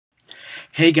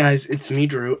Hey guys, it's me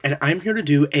Drew, and I'm here to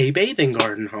do a bathing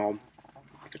garden haul.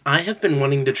 I have been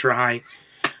wanting to try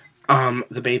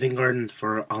the bathing garden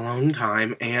for a long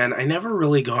time, and I never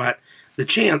really got the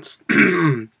chance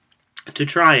to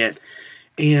try it.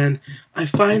 And I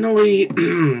finally,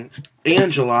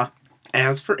 Angela,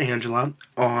 as for Angela,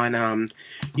 on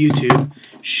YouTube,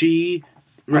 she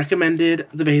recommended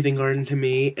the bathing garden to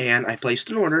me, and I placed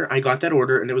an order. I got that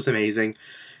order, and it was amazing.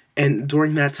 And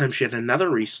during that time, she had another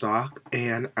restock,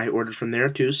 and I ordered from there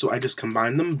too. So I just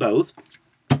combined them both.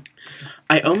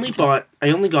 I only got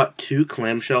 2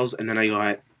 clamshells, and then I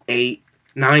got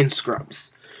 9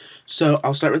 scrubs. So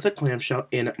I'll start with a clamshell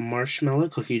in marshmallow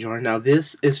cookie jar. Now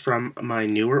this is from my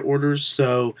newer orders,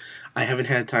 so I haven't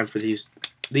had time for these.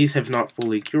 These have not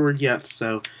fully cured yet,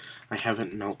 so I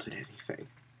haven't melted anything.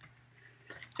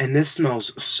 And this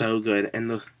smells so good. And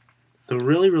the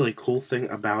really cool thing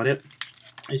about it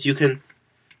is you can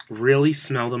really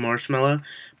smell the marshmallow,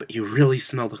 but you really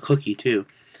smell the cookie too.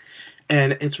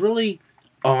 And it's really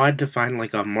odd to find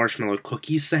like a marshmallow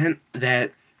cookie scent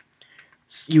that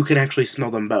you can actually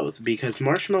smell them both, because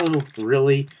marshmallow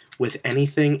really with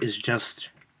anything is just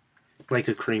like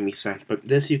a creamy scent, but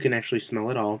this you can actually smell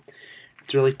it all.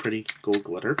 It's really pretty gold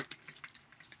glitter.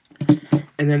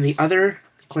 And then the other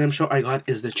clamshell I got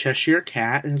is the Cheshire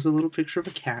Cat, and there's a little picture of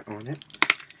a cat on it.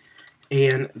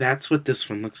 And that's what this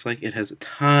one looks like. It has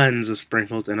tons of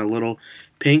sprinkles and a little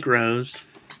pink rose.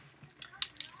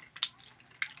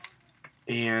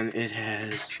 And it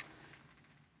has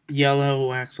yellow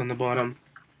wax on the bottom,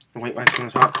 and white wax on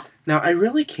the top. Now, I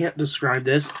really can't describe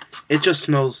this. It just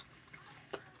smells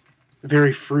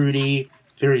very fruity,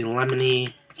 very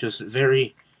lemony, just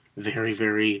very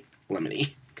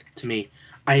lemony to me.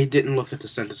 I didn't look at the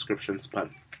scent descriptions, but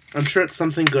I'm sure it's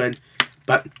something good.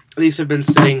 But these have been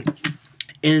sitting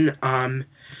in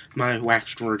my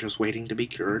wax drawer just waiting to be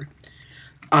cured.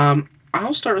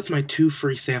 I'll start with my 2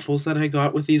 free samples that I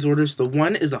got with these orders. The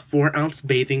one is a 4-ounce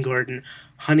Bathing Garden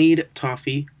Honeyed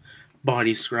Toffee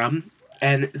Body Scrub.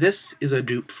 And this is a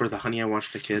dupe for the Honey I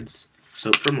Wash the Kids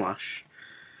soap from Lush.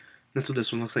 That's what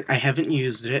this one looks like. I haven't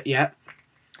used it yet,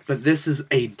 but this is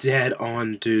a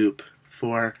dead-on dupe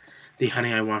for the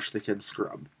Honey I Wash the Kids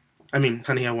scrub.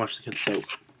 Honey I Wash the Kids soap.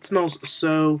 It smells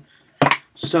so,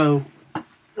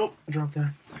 oh, I dropped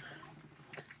that.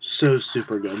 So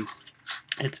super good.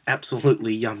 It's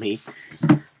absolutely yummy.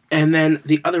 And then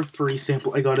the other free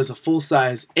sample I got is a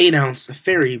full-size 8-ounce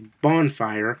Fairy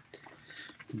Bonfire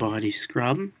Body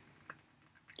Scrub.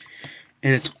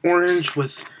 And it's orange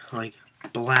with like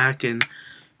black and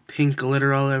pink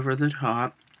glitter all over the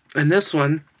top. And this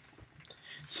one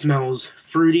smells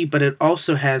fruity, but it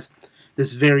also has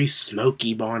this very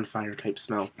smoky bonfire type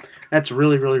smell. That's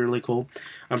really cool.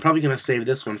 I'm probably going to save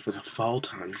this one for the fall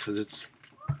time because it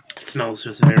smells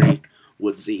just very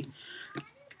woodsy.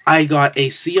 I got a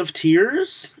Sea of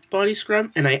Tears body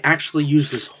scrub, and I actually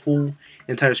used this whole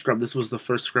entire scrub. This was the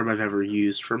first scrub I've ever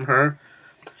used from her.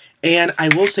 And I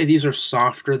will say these are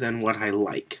softer than what I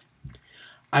like.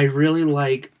 I really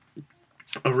like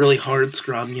a really hard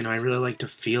scrub. You know, I really like to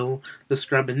feel the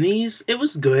scrub. And these, it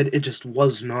was good. It just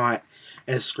was not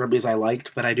as scrubby as I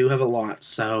liked, but I do have a lot,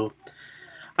 so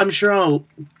I'm sure I'll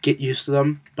get used to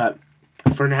them. But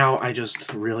for now, I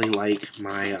just really like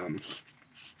my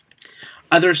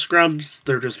other scrubs.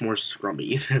 They're just more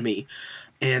scrubby to me.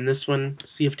 And this one,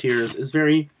 Sea of Tears, is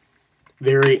very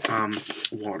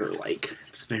water-like.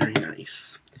 It's very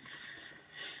nice.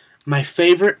 My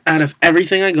favorite out of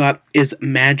everything I got is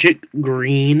Magic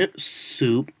Green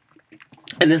Soup.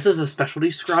 And this is a specialty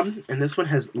scrub, and this one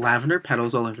has lavender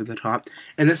petals all over the top.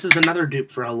 And this is another dupe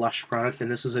for a Lush product,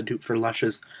 and this is a dupe for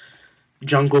Lush's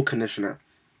Jungle Conditioner.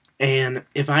 And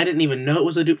if I didn't even know it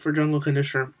was a dupe for Jungle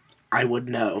Conditioner, I would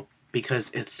know,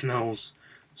 because it smells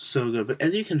so good. But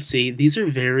as you can see, these are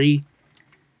very,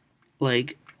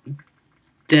 like,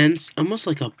 dense, almost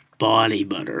like a body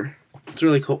butter. It's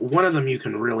really cool. One of them you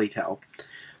can really tell.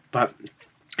 But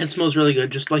it smells really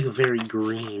good, just like a very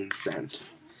green scent.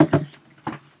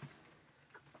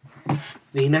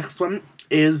 The next one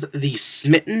is the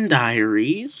Smitten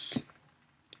Diaries.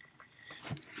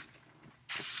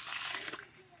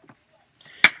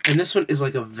 And this one is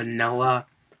like a vanilla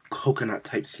coconut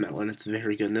type smell, and it's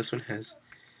very good. And this one has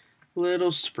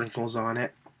little sprinkles on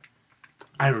it.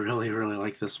 I really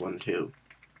like this one too.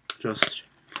 Just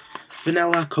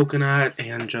vanilla, coconut,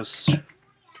 and just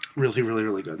really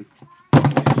good.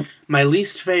 My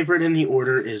least favorite in the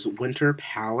order is Winter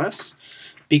Palace,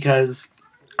 because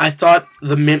I thought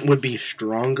the mint would be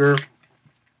stronger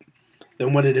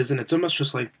than what it is, and it's almost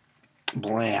just like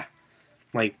blah.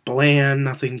 Like bland,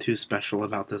 nothing too special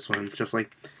about this one. Just like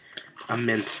a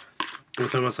mint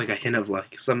with almost like a hint of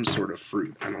like some sort of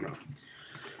fruit. I don't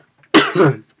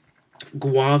know.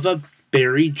 Guava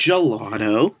berry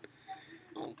gelato.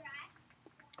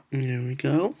 There we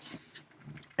go.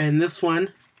 And this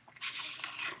one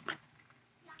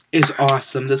is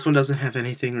awesome. This one doesn't have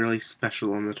anything really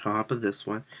special on the top of this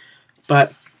one.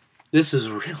 But this is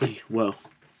really, whoa.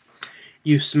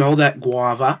 You smell that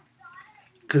guava,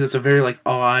 because it's a very like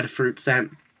odd fruit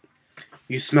scent.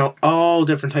 You smell all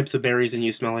different types of berries, and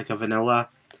you smell like a vanilla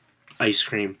ice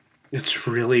cream. It's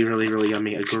really, really, really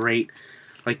yummy. A great,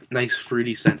 like, nice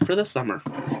fruity scent for the summer.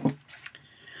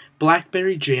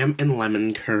 Blackberry jam and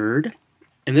lemon curd.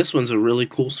 And this one's a really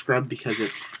cool scrub because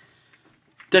it's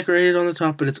decorated on the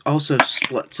top, but it's also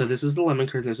split. So this is the lemon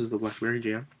curd, and this is the blackberry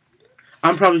jam.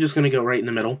 I'm probably just going to go right in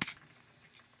the middle.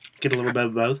 Get a little bit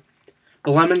of both.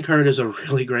 The lemon curd is a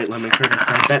really great lemon curd. It's,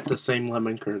 I bet, the same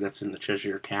lemon curd that's in the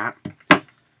Cheshire Cat.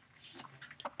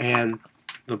 And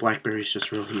the blackberries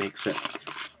just really makes it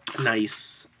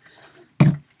nice.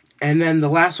 And then the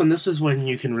last one, this is when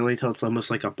you can really tell it's almost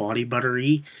like a body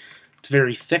buttery. It's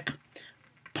very thick.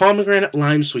 Pomegranate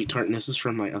lime sweet tart, and this is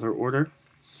from my other order.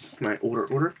 My older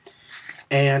order.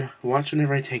 And watch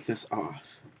whenever I take this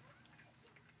off.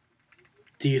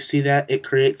 Do you see that? It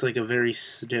creates like a very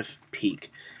stiff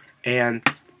peak. And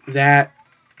that,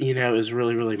 you know, is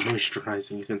really, really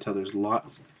moisturizing. You can tell there's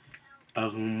lots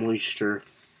of moisture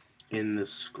in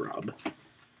this scrub.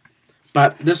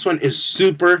 But this one is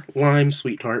super lime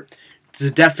sweet tart. It's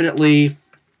definitely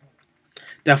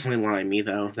limey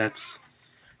though.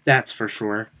 That's for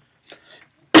sure.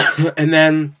 And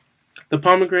then the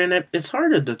pomegranate, it's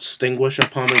hard to distinguish a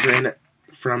pomegranate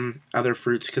from other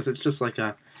fruits because it's just like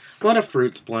a lot of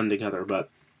fruits blend together, but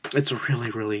it's really,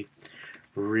 really,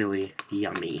 really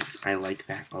yummy. I like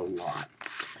that a lot.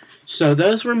 So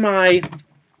those were my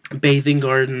bathing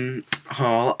garden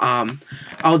haul.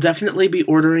 I'll definitely be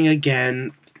ordering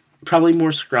again, probably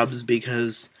more scrubs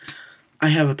because I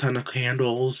have a ton of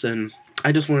candles and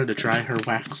I just wanted to try her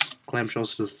wax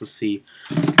clamshells just to see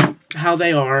how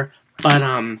they are. But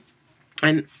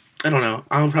I don't know.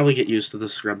 I'll probably get used to the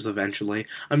scrubs eventually.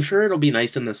 I'm sure it'll be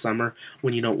nice in the summer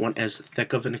when you don't want as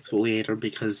thick of an exfoliator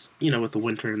because, you know, with the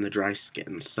winter and the dry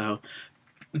skin. So,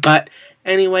 but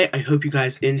anyway, I hope you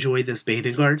guys enjoyed this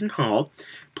bathing garden haul.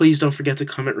 Please don't forget to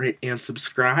comment, rate, and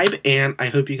subscribe. And I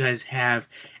hope you guys have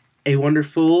a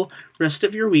wonderful rest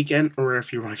of your weekend, or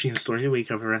if you're watching this during the week,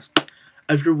 of the rest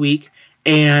of your week.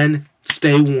 And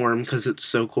stay warm because it's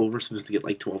so cold. We're supposed to get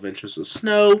like 12 inches of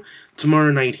snow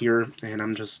tomorrow night here, and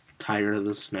I'm just tired of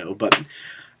the snow. But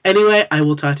anyway, I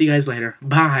will talk to you guys later.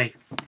 Bye.